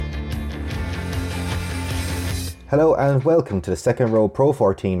Hello and welcome to the Second Row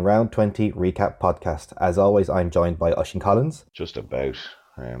Pro14 Round 20 Recap Podcast. As always, I'm joined by Oisin Collins. Just about.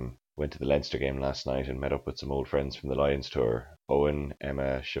 Went to the Leinster game last night and met up with some old friends from the Lions tour. Owen,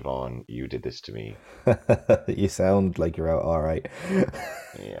 Emma, Siobhan, you did this to me. You sound like you're out alright.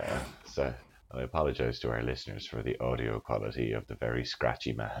 Yeah, so I apologise to our listeners for the audio quality of the very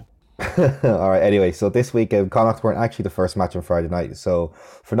scratchy man. Alright, anyway, so this week Connacht weren't actually the first match on Friday night, so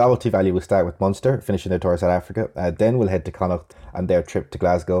for novelty value we'll start with Munster, finishing their tour of South Africa, then we'll head to Connacht and their trip to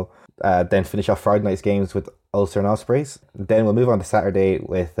Glasgow, then finish off Friday night's games with Ulster and Ospreys, then we'll move on to Saturday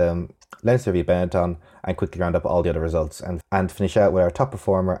with Leinster v Benetton and quickly round up all the other results and finish out with our top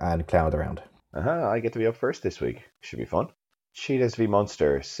performer and clown of the round. I get to be up first this week. Should be fun. Cheetahs v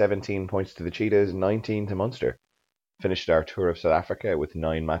Munster, 17 points to the Cheetahs, 19 to Munster. Finished our tour of South Africa with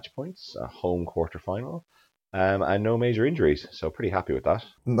 9 match points, a home quarter-final, and no major injuries, so pretty happy with that.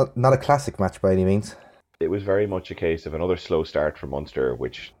 Not a classic match by any means. It was very much a case of another slow start for Munster,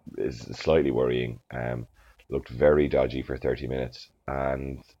 which is slightly worrying. Looked very dodgy for 30 minutes,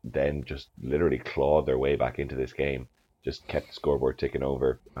 and then just literally clawed their way back into this game. Just kept the scoreboard ticking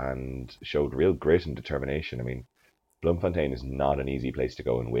over, and showed real grit and determination. I mean, Bloemfontein is not an easy place to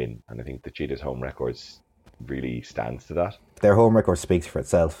go and win, and I think the Cheetahs' home records really stands to that. Their home record speaks for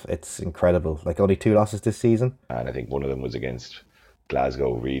itself. It's incredible. Like only 2 losses this season. And I think one of them was against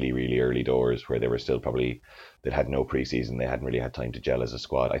Glasgow really, really early doors, where they were still they'd had no pre-season. They hadn't really had time to gel as a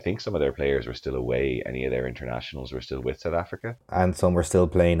squad. I think some of their players were still away. Any of their internationals were still with South Africa. And some were still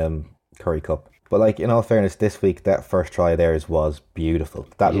playing Curry Cup. But like, in all fairness, this week, that first try of theirs was beautiful.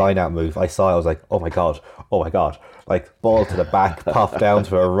 That line-out move, I saw, I was like, oh my God. Like, ball to the back, pop down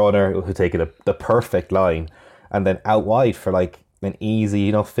to a runner who taken the perfect line, and then out wide for like an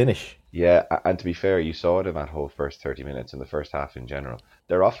easy, finish. Yeah, and to be fair, you saw it in that whole first 30 minutes and the first half in general.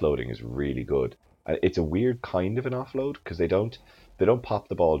 Their offloading is really good. It's a weird kind of an offload because they don't pop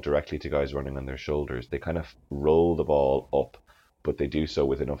the ball directly to guys running on their shoulders. They kind of roll the ball up, but they do so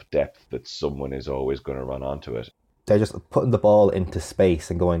with enough depth that someone is always going to run onto it. They're just putting the ball into space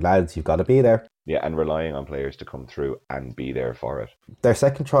and going, lads, you've got to be there. Yeah, and relying on players to come through and be there for it. Their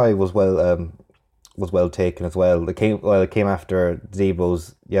second try was well taken as well. It came after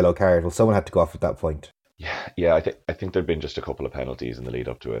Zebo's yellow card. Well, someone had to go off at that point. Yeah. I think there'd been just a couple of penalties in the lead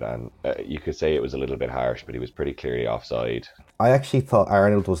up to it, and you could say it was a little bit harsh, but he was pretty clearly offside. I actually thought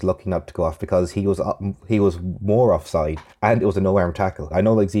Arnold was lucky not to go off because he was more offside, and it was a no-arm tackle. I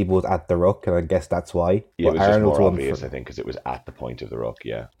know like Zebo was at the ruck, and I guess that's why. Yeah, it was Arnold's just more obvious, I think, because it was at the point of the ruck.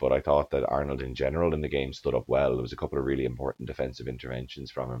 Yeah, but I thought that Arnold in general in the game stood up well. There was a couple of really important defensive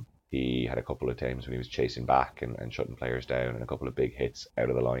interventions from him. He had a couple of times when he was chasing back and shutting players down, and a couple of big hits out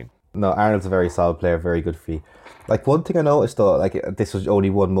of the line. No, Arnold's a very solid player, very good feet. Like, one thing I noticed though, like, this was only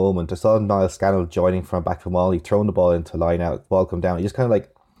one moment. I saw Niall Scannell joining from back from Wally, throwing the ball into line out, ball come down. He just kind of like,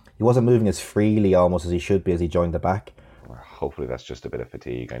 he wasn't moving as freely almost as he should be as he joined the back. Hopefully that's just a bit of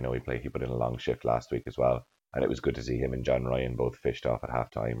fatigue. I know he put in a long shift last week as well, and it was good to see him and John Ryan both fished off at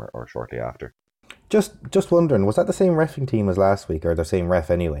half-time or shortly after. Just wondering, was that the same reffing team as last week, or the same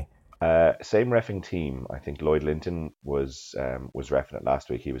ref anyway? Same reffing team. I think Lloyd Linton was reffing it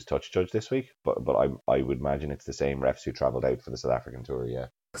last week. He was touch judge this week, but I would imagine it's the same refs who travelled out for the South African tour. Yeah,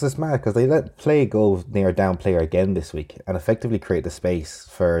 because it's mad because they let play go near down player again this week and effectively create the space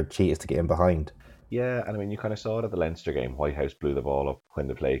for Cheetahs to get in behind. Yeah, and I mean, you kind of saw it at the Leinster game. Whitehouse blew the ball up when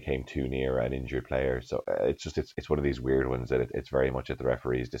the play came too near an injured player. So it's one of these weird ones that it's very much at the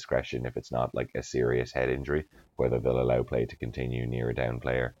referee's discretion if it's not like a serious head injury, whether they'll allow play to continue near a down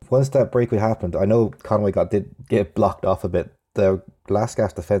player. Once that breakaway happened, I know Conway did get blocked off a bit. The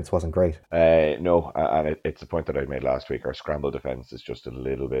Glasgow's defence wasn't great. No, and it's the point that I made last week. Our scramble defence is just a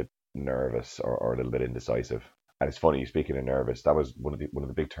little bit nervous or a little bit indecisive. And it's funny, speaking of nervous, that was one of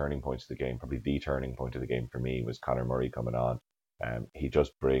the big turning points of the game. Probably the turning point of the game for me was Conor Murray coming on. He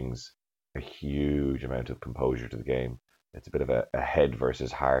just brings a huge amount of composure to the game. It's a bit of a head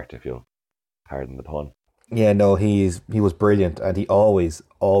versus heart, if you'll pardon the pun. Yeah, no, he was brilliant, and he always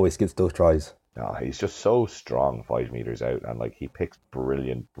gets those tries. No, he's just so strong 5 meters out, and like he picks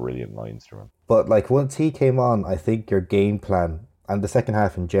brilliant lines from him. But like once he came on, I think your game plan and the second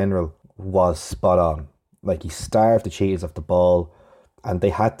half in general was spot on. Like, he starved the Cheetahs of the ball, and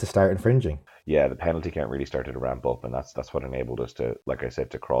they had to start infringing. Yeah, the penalty count really started to ramp up, and that's what enabled us to, like I said,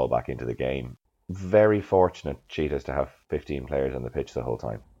 to crawl back into the game. Very fortunate Cheetahs to have 15 players on the pitch the whole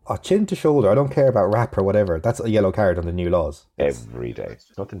time. Oh, chin to shoulder. I don't care about rap or whatever. That's a yellow card on the new laws. Every day.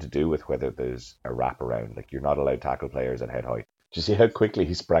 It's nothing to do with whether there's a wrap around. Like, you're not allowed to tackle players at head height. Did you see how quickly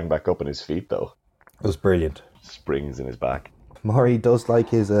he sprang back up on his feet, though? It was brilliant. Springs in his back. Murray does like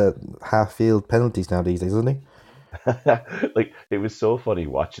his half-field penalties now these days, doesn't he? Like, it was so funny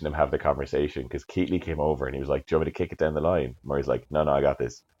watching them have the conversation because Keatley came over and he was like, "Do you want me to kick it down the line?" Murray's like, "No, no, I got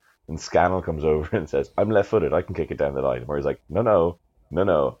this." And Scannell comes over and says, "I'm left-footed, I can kick it down the line." Murray's like, "No, no, no,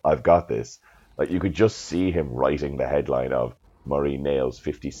 no, I've got this." Like, you could just see him writing the headline of Murray nails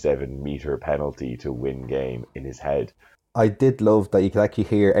 57-meter penalty to win game in his head. I did love that you could actually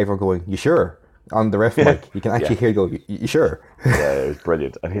hear everyone going, "You sure?" on the ref mic. You can Yeah, actually hear go, "You sure?" yeah, it was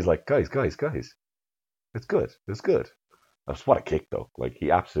brilliant. And he's like, "Guys, guys, guys, it's good, it's good." That's what a kick though. Like, he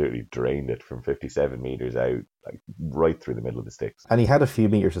absolutely drained it from 57 meters out, like right through the middle of the sticks. And he had a few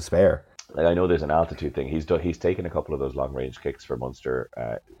meters to spare. Like, I know there's an altitude thing. He's taken a couple of those long range kicks for Munster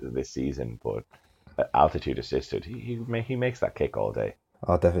this season, but altitude assisted, he makes that kick all day.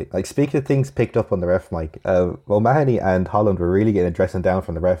 Oh, definitely. Like, speaking of things picked up on the ref mic, O'Mahony and Holland were really getting a dressing down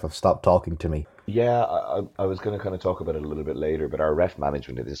from the ref of "Stop talking to me." Yeah, I was going to kind of talk about it a little bit later, but our ref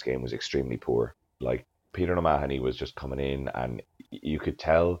management of this game was extremely poor. Like, Peter O'Mahony was just coming in, and you could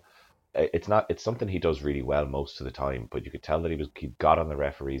tell it's something he does really well most of the time, but you could tell that he got on the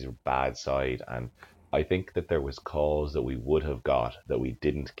referee's bad side, and I think that there was calls that we would have got that we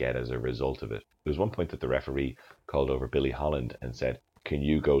didn't get as a result of it. There was one point that the referee called over Billy Holland and said, "Can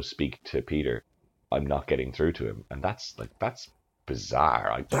you go speak to Peter? I'm not getting through to him," and that's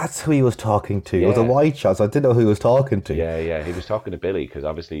bizarre. That's who he was talking to. It was a Yeah, wide shot, so I didn't know who he was talking to. yeah. He was talking to Billy because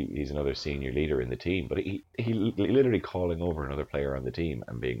obviously he's another senior leader in the team, but he literally calling over another player on the team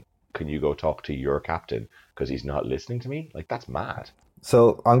and being, "Can you go talk to your captain because he's not listening to me?" Like, that's mad.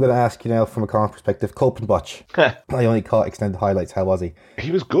 So I'm going to ask you now from a Connacht perspective, Copenbach. I only caught extended highlights. How was he?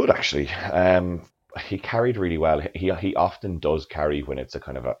 He was good actually. He carried really well. He often does carry when it's a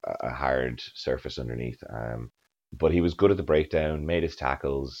kind of a hard surface underneath. But he was good at the breakdown, made his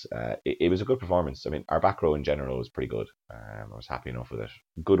tackles. It was a good performance. I mean, our back row in general was pretty good. I was happy enough with it.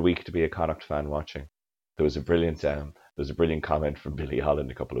 Good week to be a Connacht fan watching. There was a brilliant comment from Billy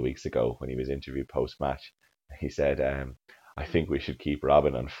Holland a couple of weeks ago when he was interviewed post match. He said, "I think we should keep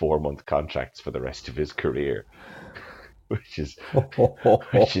Robin on 4-month contracts for the rest of his career," which is so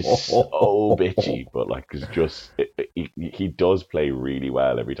bitchy, but like, it's just he does play really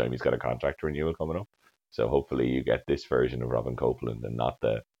well every time he's got a contract renewal coming up. So hopefully you get this version of Robin Copeland and not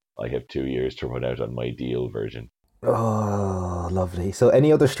the "I have 2 years to run out on my deal" version. Oh, lovely. So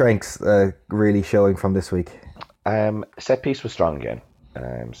any other strengths really showing from this week? Set piece was strong again.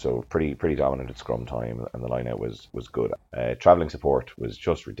 So pretty dominant at scrum time, and the line out was good. Travelling support was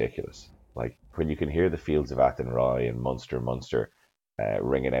just ridiculous. Like, when you can hear the fields of Athenry and Munster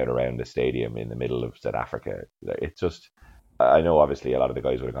ringing out around the stadium in the middle of South Africa, it's just. I know obviously a lot of the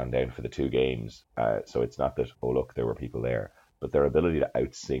guys would have gone down for the two games, so it's not that, oh look, there were people there, but their ability to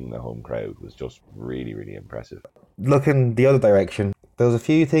outsing the home crowd was just really, really impressive. Looking the other direction, there was a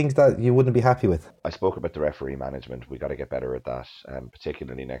few things that you wouldn't be happy with. I spoke about the referee management. We got to get better at that,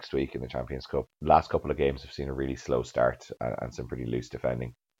 particularly next week in the Champions Cup. Last couple of games have seen a really slow start and some pretty loose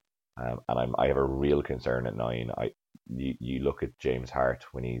defending, and I have a real concern at 9. You look at James Hart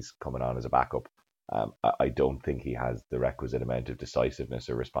when he's coming on as a backup. I don't think he has the requisite amount of decisiveness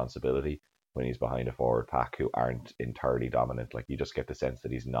or responsibility when he's behind a forward pack who aren't entirely dominant. Like, you just get the sense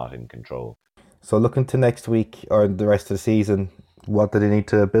that he's not in control. So looking to next week or the rest of the season, what do they need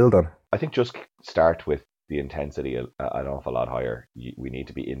to build on? I think just start with the intensity an awful lot higher. We need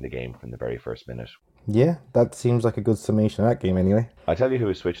to be in the game from the very first minute. Yeah, that seems like a good summation of that game anyway. I tell you who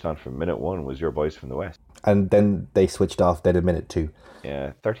was switched on from minute 1 was your boys from the West. And then they switched off then in minute 2.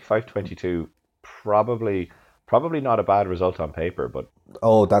 Yeah, 35-22. Probably not a bad result on paper, but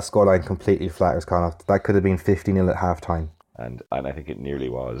Oh, that scoreline completely flatters Connacht. That could have been 50-0 at half time. and I think it nearly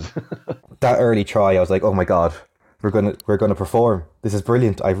was. That early try, I was like, oh my god, we're gonna perform. This is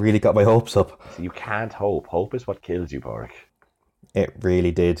brilliant. I've really got my hopes up. So you can't hope. Hope is what kills you, Pork. It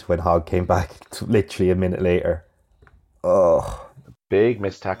really did when Hogg came back literally a minute later. Oh, Big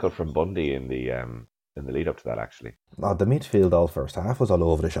missed tackle from Bundy in the lead up to that, actually. oh, the midfield all first half was all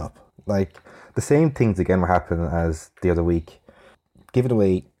over the shop. Like, the same things again were happening as the other week. Giving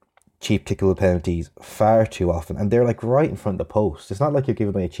away cheap kickable penalties far too often, and they're like right in front of the post. It's not like you're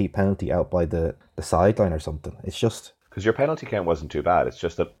giving away a cheap penalty out by the sideline or something. It's just... Because your penalty count wasn't too bad. It's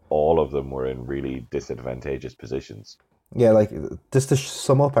just that all of them were in really disadvantageous positions. Yeah, like, just to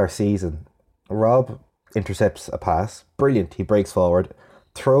sum up our season, Rob intercepts a pass. Brilliant. He breaks forward,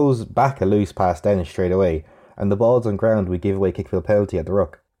 throws back a loose pass down straight away, and the ball's on ground. We give away kickable penalty at the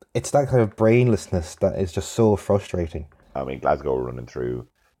ruck. It's that kind of brainlessness that is just so frustrating. I mean, Glasgow were running through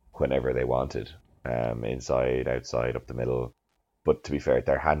whenever they wanted, inside, outside, up the middle. But to be fair,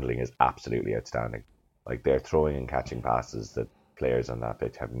 their handling is absolutely outstanding. Like, they're throwing and catching passes that players on that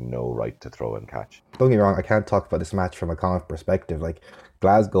pitch have no right to throw and catch. Don't get me wrong, I can't talk about this match from a Connacht perspective. Like,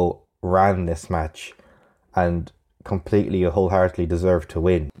 Glasgow ran this match and completely, wholeheartedly deserved to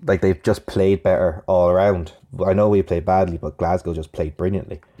win. Like, they've just played better all around. I know we played badly, but Glasgow just played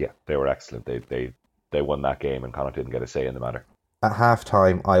brilliantly. Yeah, they were excellent. They won that game, and Connacht didn't get a say in the matter. At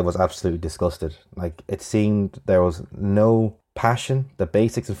half-time, I was absolutely disgusted. Like, it seemed there was no passion. The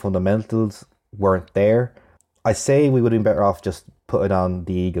basics and fundamentals weren't there. I say we would have been better off just putting on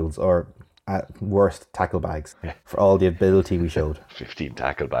the Eagles, or at worst, tackle bags, for all the ability we showed. 15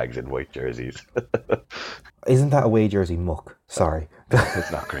 tackle bags in white jerseys. Isn't that away jersey muck? Sorry.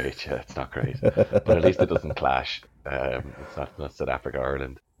 It's not great, yeah, it's not great. But at least it doesn't clash. It's not South Africa,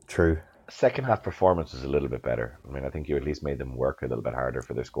 Ireland. True. Second half performance was a little bit better. I mean, I think you at least made them work a little bit harder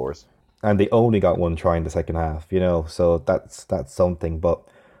for their scores. And they only got one try in the second half, so that's something. But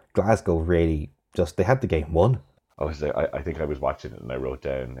Glasgow really they had the game won. I think I was watching it and I wrote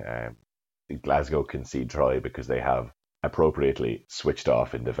down Glasgow concede try because they have appropriately switched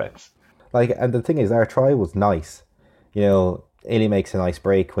off in defence. And the thing is, our try was nice. Illy makes a nice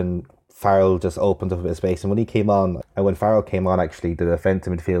break when Farrell just opened up a bit of space, and when he came on, and when Farrell came on, actually, the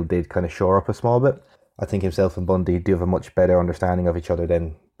defensive midfield did kind of shore up a small bit. I think himself and Bundy do have a much better understanding of each other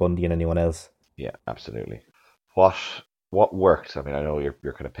than Bundy and anyone else. Yeah, absolutely. What worked? I mean, I know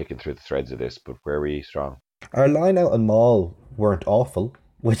you're kind of picking through the threads of this, but where were you strong? Our line out and maul weren't awful,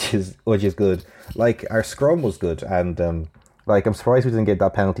 which is good. Like, our scrum was good, and I'm surprised we didn't get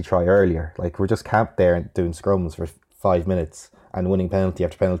that penalty try earlier. Like, we're just camped there and doing scrums for 5 minutes and winning penalty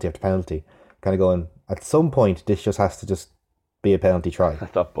after penalty after penalty. Kind of going, at some point, this just has to just be a penalty try. I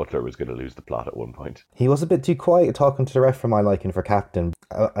thought Butler was going to lose the plot at one point. He was a bit too quiet talking to the ref for my liking for captain.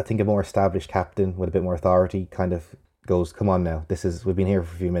 I think a more established captain with a bit more authority kind of goes, come on now, we've been here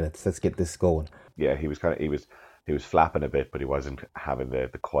for a few minutes, let's get this going. Yeah, he was flapping a bit, but he wasn't having the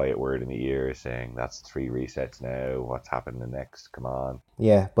quiet word in the ear saying, that's 3 resets now, what's happening next, come on.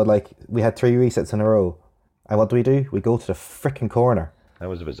 Yeah, but we had 3 resets in a row. And what do? We go to the frickin' corner. That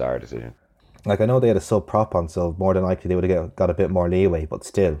was a bizarre decision. I know they had a sub prop on, so more than likely they would have got a bit more leeway, but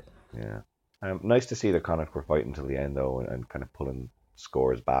still. Yeah. Nice to see that Connacht were fighting till the end, though, and kind of pulling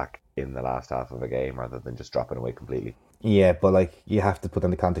scores back in the last half of a game rather than just dropping away completely. Yeah, but you have to put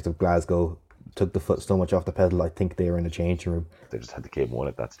in the context of Glasgow took the foot so much off the pedal. I think they were in the changing room. They just had the game won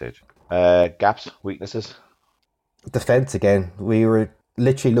at that stage. Gaps, weaknesses? Defence again. We were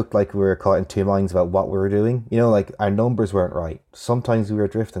literally looked like we were caught in two minds about what we were doing. Our numbers weren't right. Sometimes we were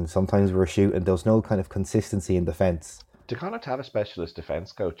drifting, sometimes we were shooting. There was no kind of consistency in defence. Do Connacht have a specialist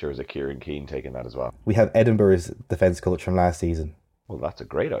defence coach, or is it Kieran Keane taking that as well? We have Edinburgh's defence coach from last season. Well, that's a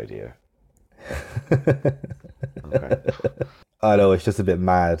great idea. Okay. I know, it's just a bit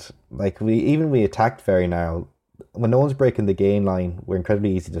mad. We attacked very narrow. When no one's breaking the gain line, we're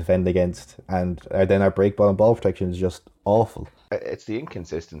incredibly easy to defend against, and then our break ball and ball protection is just awful. It's the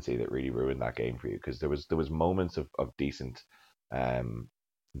inconsistency that really ruined that game for you, because there was moments of decent,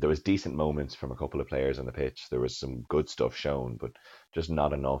 there was decent moments from a couple of players on the pitch. There was some good stuff shown, but just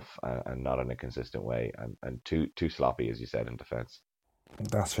not enough, and not in a consistent way, and too sloppy, as you said, in defence.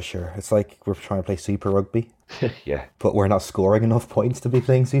 That's for sure. It's like we're trying to play Super Rugby. Yeah. But we're not scoring enough points to be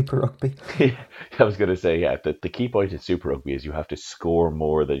playing Super Rugby. I was going to say, yeah, the key point in Super Rugby is you have to score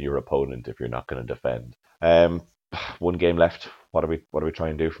more than your opponent if you're not going to defend. One game left. What are we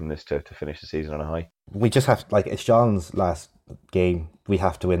trying to do from this to finish the season on a high? We just have, it's John's last game. We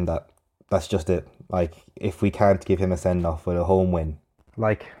have to win that. That's just it. If we can't give him a send-off with a home win,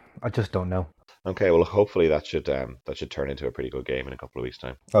 I just don't know. Okay, well, hopefully that should turn into a pretty good game in a couple of weeks'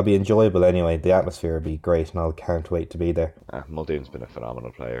 time. It'll be enjoyable anyway. The atmosphere will be great, and I can't wait to be there. Muldoon's been a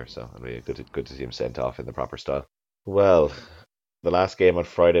phenomenal player, so it'll be good to see him sent off in the proper style. Well, the last game on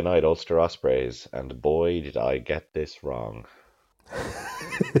Friday night, Ulster Ospreys, and boy, did I get this wrong.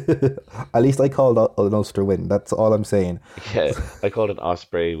 At least I called an Ulster win. That's all I'm saying. Yeah, I called an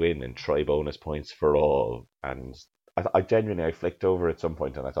Osprey win and try bonus points for all, and I genuinely flicked over at some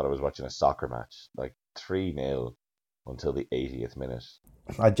point and I thought I was watching a soccer match, 3-0 until the 80th minute.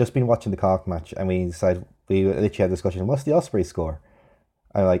 I'd just been watching the Connacht match and we literally had a discussion, what's the Osprey score?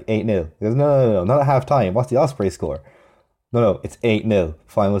 I'm 8-0. He goes, no, not at half time. What's the Osprey score? No, it's 8-0.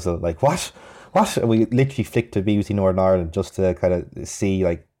 Final whistle. What? And we literally flicked to BBC Northern Ireland just to kind of see,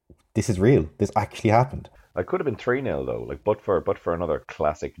 this is real. This actually happened. It could have been 3-0 though, but for another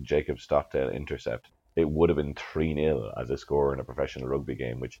classic Jacob Stockdale intercept, it would have been 3-0 as a score in a professional rugby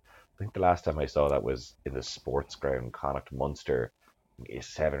game, which I think the last time I saw that was in the sports ground, Connacht Munster,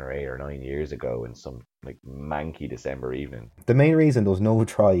 7 or 8 or 9 years ago in some manky December evening. The main reason there was no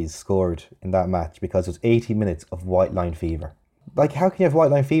tries scored in that match because it was 80 minutes of white line fever. Like, how can you have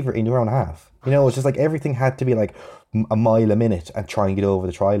white line fever in your own half? You know, it's just like everything had to be like a mile a minute and try and get over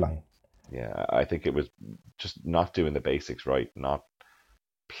the try line. Yeah, I think it was just not doing the basics right, not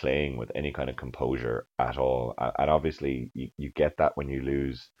playing with any kind of composure at all. And obviously, you get that when you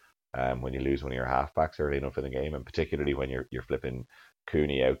lose one of your halfbacks early enough in the game, and particularly when you're flipping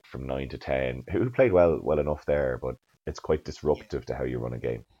Cooney out from 9 to 10, who played well enough there, but it's quite disruptive to how you run a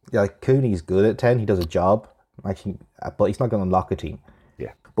game. Yeah, like Cooney's good at 10, he does a job, actually, but he's not going to unlock a team.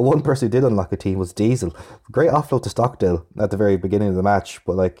 Yeah. But one person who did unlock a team was Diesel. Great offload to Stockdale at the very beginning of the match,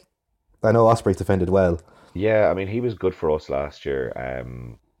 but like, I know Osprey's defended well. Yeah, I mean, he was good for us last year.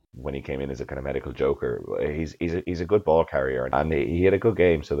 When he came in as a kind of medical joker, he's a good ball carrier, and he had a good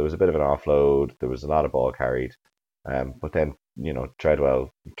game. So there was a bit of an offload. There was a lot of ball carried, but then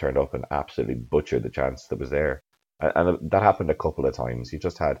Treadwell turned up and absolutely butchered the chance that was there, and that happened a couple of times. He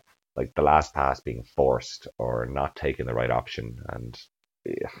just had like the last pass being forced or not taking the right option, and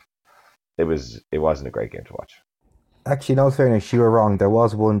yeah, it wasn't a great game to watch. Actually, in all fairness, you were wrong. There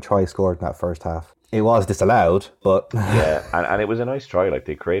was one try scored in that first half. It was disallowed, but Yeah, and it was a nice try. Like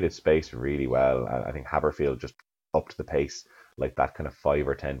they created space really well, and I think Haberfield just upped the pace like that kind of 5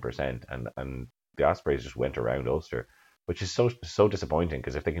 or 10%, and the Ospreys just went around Ulster, which is so disappointing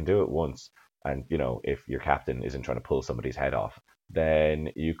because if they can do it once, and if your captain isn't trying to pull somebody's head off, then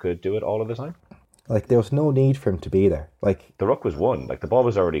you could do it all of the time. like there was no need for him to be there. Like, The ruck was won, like the ball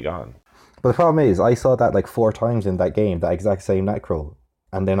was already gone. but the problem is, I saw that like 4 times in that game, that exact same net crow,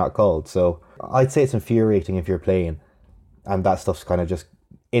 and they're not called. So I'd say it's infuriating if you're playing, and that stuff's kind of just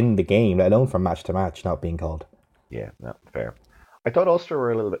in the game, let alone from match to match, not being called. Yeah, no, fair. I thought Ulster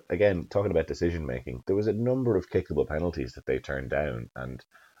were a little bit, again, talking about decision making. There was a number of kickable penalties that they turned down, and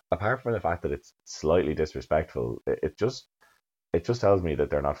apart from the fact that it's slightly disrespectful, it just tells me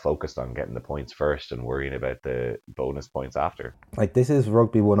that they're not focused on getting the points first and worrying about the bonus points after. Like, this is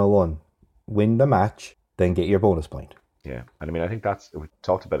rugby 101. Win the match, then get your bonus point. Yeah, and I mean, I think we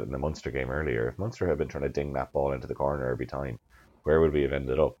talked about it in the Munster game earlier. If Munster had been trying to ding that ball into the corner every time, where would we have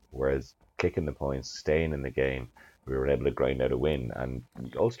ended up? Whereas kicking the points, staying in the game, we were able to grind out a win, and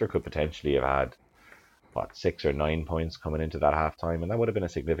Ulster could potentially have had 6 or 9 points coming into that half time, and that would have been a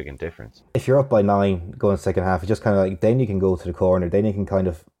significant difference. If you're up by 9 going second half, it's just kind of like, then you can go to the corner, then you can kind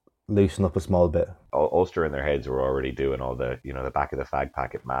of loosen up a small bit. Ulster in their heads were already doing all the back of the fag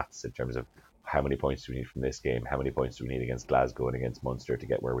packet maths in terms of how many points do we need from this game, how many points do we need against Glasgow and against Munster to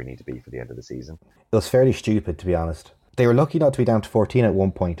get where we need to be for the end of the season. It was fairly stupid, to be honest. They were lucky not to be down to 14 at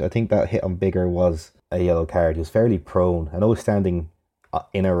one point. I think that hit on Bigger was a yellow card. He was fairly prone. I know he was standing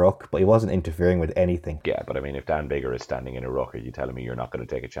in a ruck, but he wasn't interfering with anything. Yeah, but I mean, if Dan Bigger is standing in a ruck, are you telling me you're not going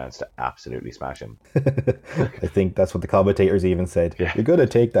to take a chance to absolutely smash him? I think that's what the commentators even said. Yeah. You're going to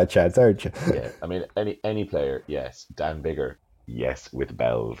take that chance, aren't you? Yeah, I mean, any player, yes. Dan Bigger, yes, with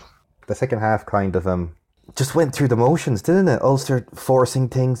bells. The second half kind of just went through the motions, didn't it? Ulster forcing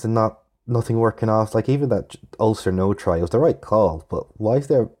things and nothing working off. Like, even that Ulster no try, it was the right call, but why is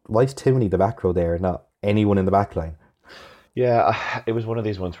Timoney the back row there, not anyone in the back line? Yeah, it was one of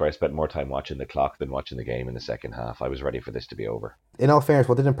these ones where I spent more time watching the clock than watching the game in the second half. I was ready for this to be over. In all fairness,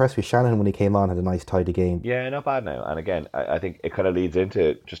 what did impress me, Shannon, when he came on, had a nice tidy game. Yeah, not bad now. And again, I think it kind of leads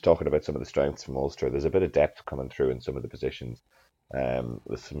into just talking about some of the strengths from Ulster. There's a bit of depth coming through in some of the positions.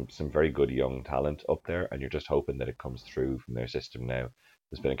 With some very good young talent up there, and you're just hoping that it comes through from their system now.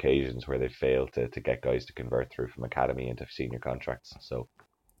 There's been occasions where they've failed to get guys to convert through from academy into senior contracts. So,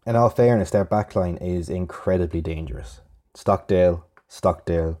 in all fairness, their backline is incredibly dangerous. Stockdale,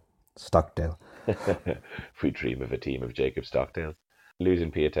 Stockdale, Stockdale. we dream of a team of Jacob Stockdale.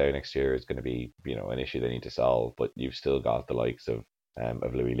 Losing Piatow next year is going to be, an issue they need to solve, but you've still got the likes of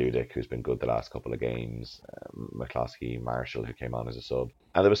Louis Ludick, who's been good the last couple of games, McCloskey, Marshall, who came on as a sub.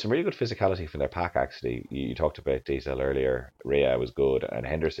 And there was some really good physicality from their pack, actually. You talked about Diesel earlier. Rhea was good, and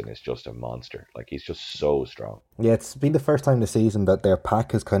Henderson is just a monster. Like, he's just so strong. Yeah, it's been the first time this season that their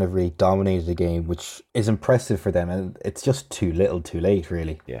pack has kind of really dominated the game, which is impressive for them, and it's just too little too late,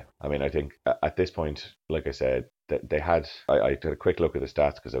 really. Yeah, I mean, I think at this point, like I said, they had, I did a quick look at the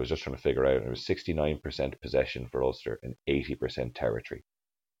stats because I was just trying to figure out, it was 69% possession for Ulster and 80% territory.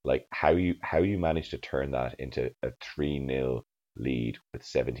 Like, how you managed to turn that into a 3-0 lead with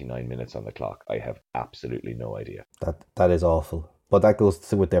 79 minutes on the clock, I have absolutely no idea. That is awful. But that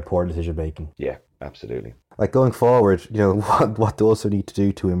goes with their poor decision making. Yeah, absolutely. Like, going forward, what do Ulster need to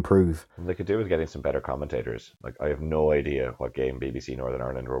do to improve? And they could do with getting some better commentators. Like, I have no idea what game BBC Northern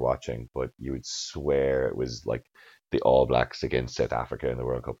Ireland were watching, but you would swear it was like the All Blacks against South Africa in the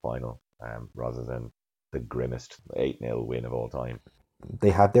World Cup final, rather than the grimmest 8-0 win of all time.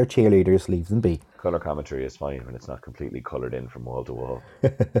 They have their cheerleaders, leave them be. Color commentary is fine when it's not completely colored in from wall to wall.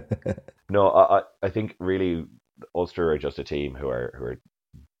 No, I think really Ulster are just a team who are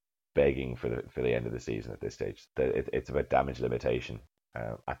begging for the end of the season at this stage. It's about damage limitation.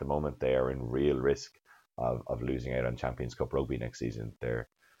 At the moment, they are in real risk of losing out on Champions Cup rugby next season.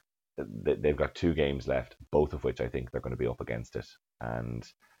 They've got 2 games left, both of which I think they're going to be up against it. And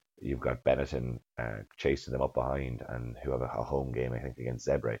you've got Benetton chasing them up behind, and who have a home game I think against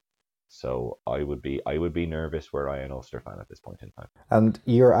Zebre. So I would be nervous were I an Ulster fan at this point in time. And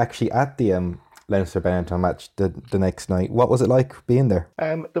you're actually at the Leinster Benetton match the next night. What was it like being there?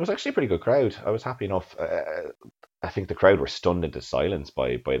 There was actually a pretty good crowd. I was happy enough. I think the crowd were stunned into silence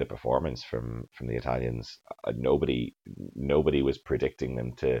by the performance from the Italians. Nobody was predicting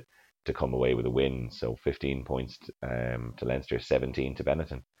them to come away with a win. So 15 points to Leinster, 17 to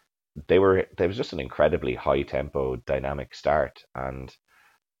Benetton. There was just an incredibly high tempo, dynamic start, and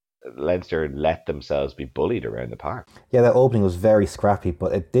Leinster let themselves be bullied around the park. Yeah, that opening was very scrappy,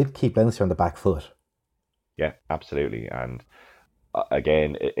 but it did keep Leinster on the back foot. Yeah, absolutely. And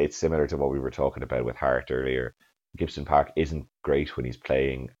again, it's similar to what we were talking about with Hart earlier. Gibson Park isn't great when he's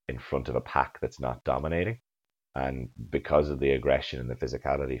playing in front of a pack that's not dominating. And because of the aggression and the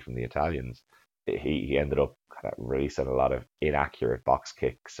physicality from the Italians, he ended up kind of releasing a lot of inaccurate box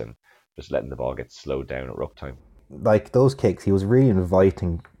kicks and just letting the ball get slowed down at ruck time. Like those kicks, he was really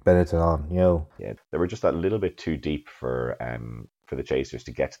inviting Benetton on, you know. Yeah, they were just a little bit too deep for the chasers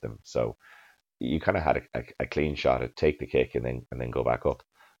to get to them. So you kind of had a clean shot at take the kick and then go back up.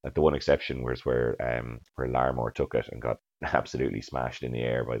 Like the one exception was where Larmore took it and got absolutely smashed in the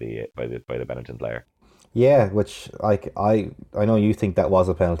air by the Benetton player. Yeah, which like I know you think that was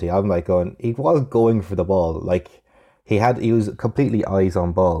a penalty. I'm like going, he was going for the ball. Like he was completely eyes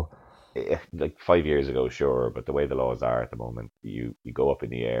on ball. Like 5 years ago, sure, but the way the laws are at the moment, you go up in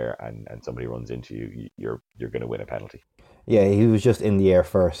the air and somebody runs into you, you're going to win a penalty. Yeah, he was just in the air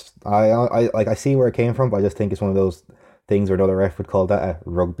first. I see where it came from, but I just think it's one of those things where another ref would call that a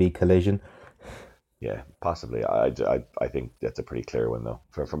rugby collision. Yeah, possibly. I think that's a pretty clear one though.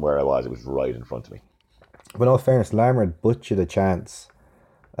 From where I was, it was right in front of me. But in all fairness, Larmer had butchered a chance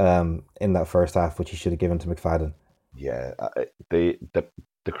in that first half, which he should have given to McFadden. Yeah,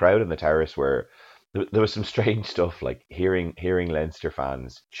 the crowd in the terrace were there was some strange stuff like hearing Leinster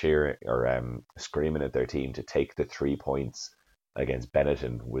fans cheering or screaming at their team to take the 3 points against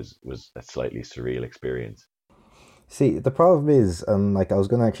Benetton was a slightly surreal experience. See, the problem is, like I was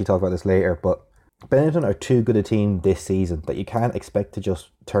going to actually talk about this later, but Benetton are too good a team this season that you can't expect to just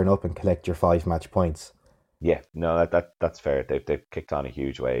turn up and collect your 5 match points. Yeah, no, that's fair. They've kicked on a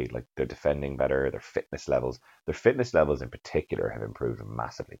huge way. Like they're defending better. Their fitness levels in particular have improved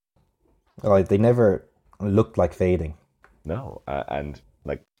massively. Like they never looked like fading. No, and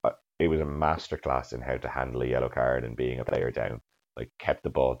like it was a masterclass in how to handle a yellow card and being a player down. Like kept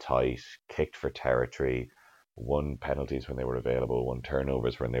the ball tight, kicked for territory, won penalties when they were available, won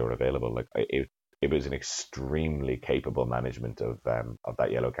turnovers when they were available. Like it was an extremely capable management of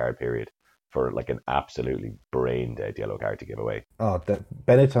that yellow card period for like an absolutely brain dead yellow card to give away. Oh,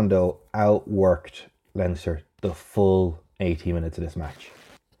 Benetton though outworked Leinster the full 80 minutes of this match.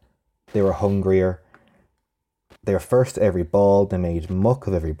 They were hungrier. They were first to every ball. They made muck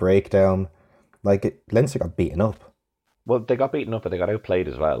of every breakdown. Leinster got beaten up. Well, they got beaten up, but they got outplayed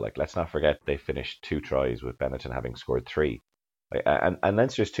as well. Like, let's not forget they finished 2 tries with Benetton having scored 3. Like, and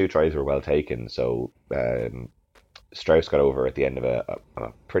Leinster's 2 tries were well taken. So Strauss got over at the end of a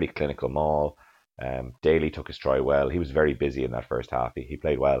pretty clinical maul. Daly took his try well. He was very busy in that first half. He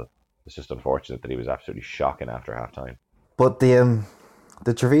played well. It's just unfortunate that he was absolutely shocking after half time. But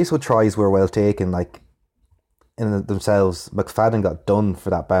the Treviso tries were well taken. Like in themselves, McFadden got done for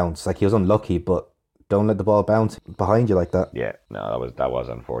that bounce. Like he was unlucky, but don't let the ball bounce behind you like that. Yeah, no, that was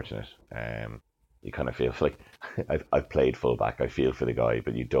unfortunate. You kind of feel like I've played fullback. I feel for the guy,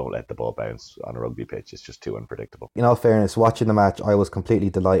 but you don't let the ball bounce on a rugby pitch. It's just too unpredictable. In all fairness, watching the match, I was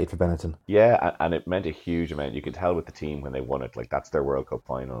completely delighted for Benetton. Yeah, and it meant a huge amount. You could tell with the team when they won it, like that's their World Cup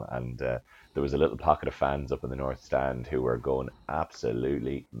final, and there was a little pocket of fans up in the North Stand who were going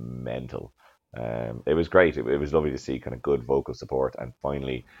absolutely mental. It was great. It was lovely to see kind of good vocal support, and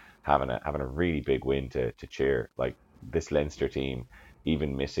finally having a really big win to cheer. Like this Leinster team,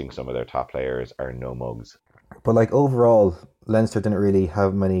 even missing some of their top players, are no mugs. But like overall, Leinster didn't really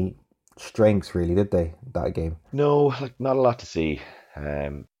have many strengths, really, did they? That game. No, like not a lot to see.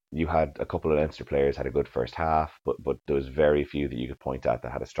 You had a couple of Leinster players had a good first half, but there was very few that you could point at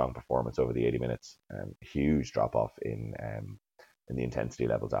that had a strong performance over the 80 minutes. Huge drop off in the intensity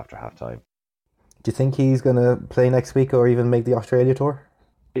levels after half time. Do you think he's going to play next week or even make the Australia tour?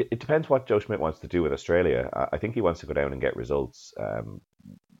 It depends what Joe Schmidt wants to do with Australia. I think he wants to go down and get results.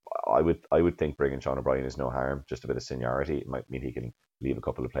 I would think bringing Sean O'Brien is no harm. Just a bit of seniority. It might mean he can leave a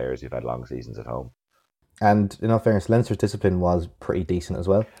couple of players who've had long seasons at home. And in all fairness, Leinster's discipline was pretty decent as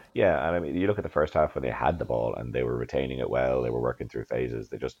well. Yeah, and I mean, you look at the first half when they had the ball and they were retaining it well. They were working through phases.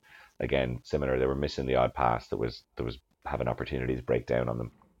 They just, again, similar. They were missing the odd pass that was having opportunities break down on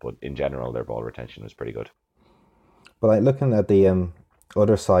them. But in general, their ball retention was pretty good. But like looking at the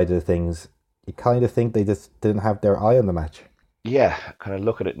other side of things, you kind of think they just didn't have their eye on the match. Yeah, kind of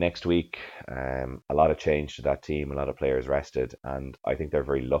look at it next week. A lot of change to that team. A lot of players rested, and I think they're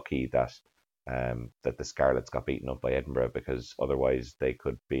very lucky that that the Scarlets got beaten up by Edinburgh, because otherwise they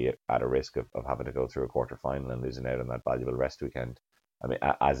could be at a risk of having to go through a quarter final and losing out on that valuable rest weekend. I mean,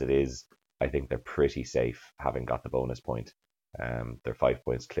 as it is, I think they're pretty safe having got the bonus point. They're 5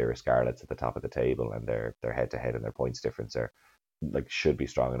 points clear of Scarlets at the top of the table, and they're head to head, and their points difference are should be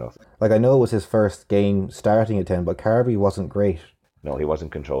strong enough. Like I know it was his first game starting at 10, but Carby wasn't great. No, he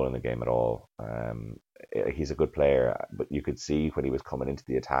wasn't controlling the game at all. He's a good player, but you could see when he was coming into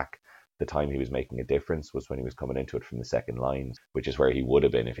the attack, the time he was making a difference was when he was coming into it from the second line, which is where he would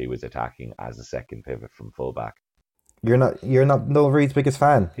have been if he was attacking as a second pivot from fullback. You're not Noel Reid's biggest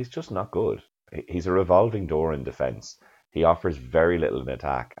fan. He's just not good. He's a revolving door in defence. He offers very little in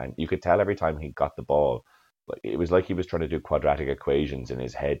attack, and you could tell every time he got the ball, it was like he was trying to do quadratic equations in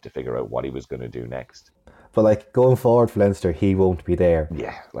his head to figure out what he was going to do next. But like going forward for Leinster, he won't be there.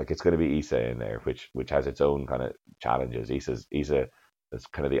 Yeah, it's going to be Isa in there, which has its own kind of challenges. Isa is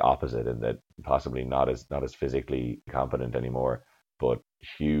kind of the opposite in that possibly not as physically competent anymore, but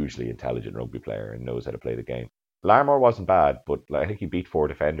hugely intelligent rugby player and knows how to play the game. Larmore wasn't bad, but I think he beat 4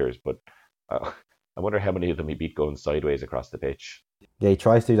 defenders, but I wonder how many of them he beat going sideways across the pitch. Yeah, he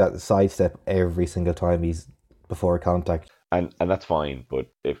tries to do that sidestep every single time he's before contact. And that's fine, but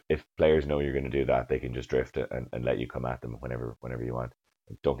if players know you're going to do that, they can just drift it and let you come at them whenever you want.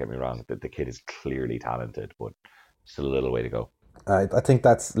 Don't get me wrong, the kid is clearly talented, but still a little way to go. I think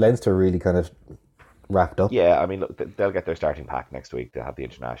that's Leinster really kind of wrapped up. Yeah, I mean, look, they'll get their starting pack next week. They'll have the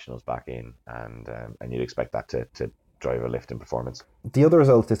internationals back in, and you'd expect that to drive a lift in performance. The other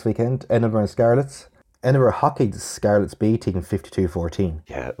results this weekend, Edinburgh and Scarlets. Edinburgh hockeyed the Scarlets B team 52-14.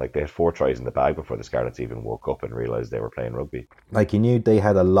 Yeah, they had 4 tries in the bag before the Scarlets even woke up and realised they were playing rugby. You knew they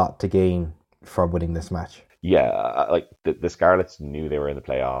had a lot to gain from winning this match. Yeah, the Scarlets knew they were in the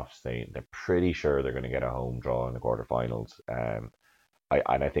playoffs. They're pretty sure they're going to get a home draw in the quarterfinals.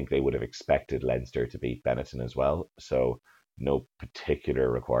 I think they would have expected Leinster to beat Benetton as well. So no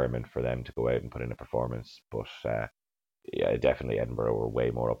particular requirement for them to go out and put in a performance. But yeah, definitely Edinburgh were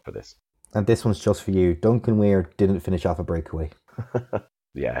way more up for this. And this one's just for you. Duncan Weir didn't finish off a breakaway.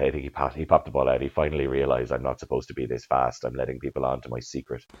 Yeah, I think he popped the ball out. He finally realised, I'm not supposed to be this fast. I'm letting people on to my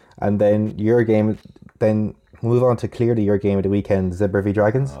secret. And then your game, then move on to clearly your game of the weekend, Zebra v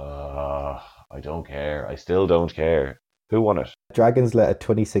Dragons. I don't care. I still don't care. Who won it? Dragons let a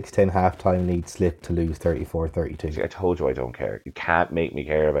 26-10 halftime lead slip to lose 34-32. I told you I don't care. You can't make me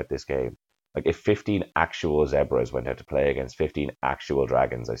care about this game. If 15 actual Zebras went out to play against 15 actual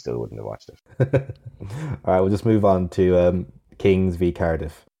Dragons, I still wouldn't have watched it. All right, we'll just move on to Kings v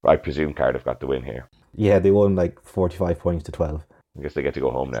Cardiff. I presume Cardiff got the win here. Yeah, they won 45 points to 12. I guess they get to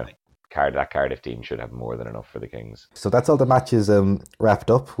go home now. That Cardiff team should have more than enough for the Kings. So that's all the matches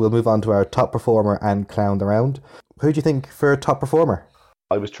wrapped up. We'll move on to our top performer and clown the round. Who do you think for top performer?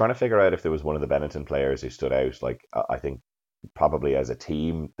 I was trying to figure out if there was one of the Benetton players who stood out. I think probably as a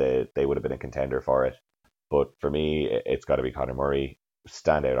team, they would have been a contender for it. But for me, it's got to be Conor Murray.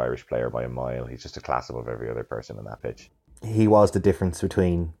 Standout Irish player by a mile. He's just a class above every other person on that pitch. He was the difference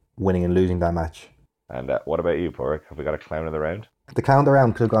between winning and losing that match. And what about you, Porrick? Have we got a clown of the round? The clown of the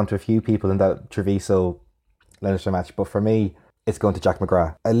round could have gone to a few people in that Treviso-Leinster match, but for me, it's going to Jack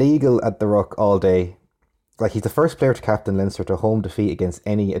McGrath. Illegal at the ruck all day. He's the first player to captain Leinster to home defeat against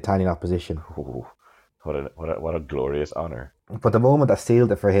any Italian opposition. Ooh, what a glorious honour. But the moment that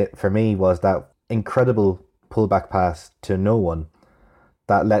sealed it for me was that incredible pullback pass to no one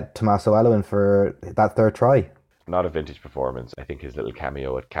that let Tommaso Allo in for that third try. Not a vintage performance. I think his little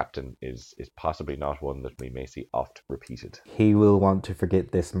cameo at captain is possibly not one that we may see oft repeated. He will want to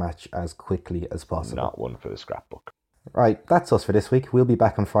forget this match as quickly as possible. Not one for the scrapbook. Right, that's us for this week. We'll be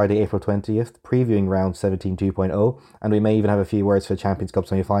back on Friday, April 20th, previewing round 17 2.0, and we may even have a few words for the Champions Cup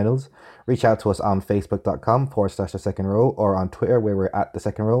semi-finals. Reach out to us on facebook.com/the second row, or on Twitter where we're at the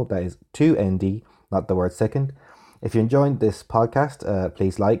second row. That is 2ND, not the word second. If you enjoyed this podcast,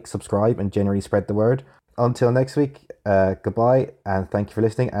 please like, subscribe, and generally spread the word. Until next week, goodbye, and thank you for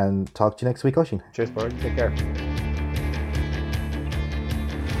listening, and talk to you next week, Oisin. Cheers, Bert. Take care.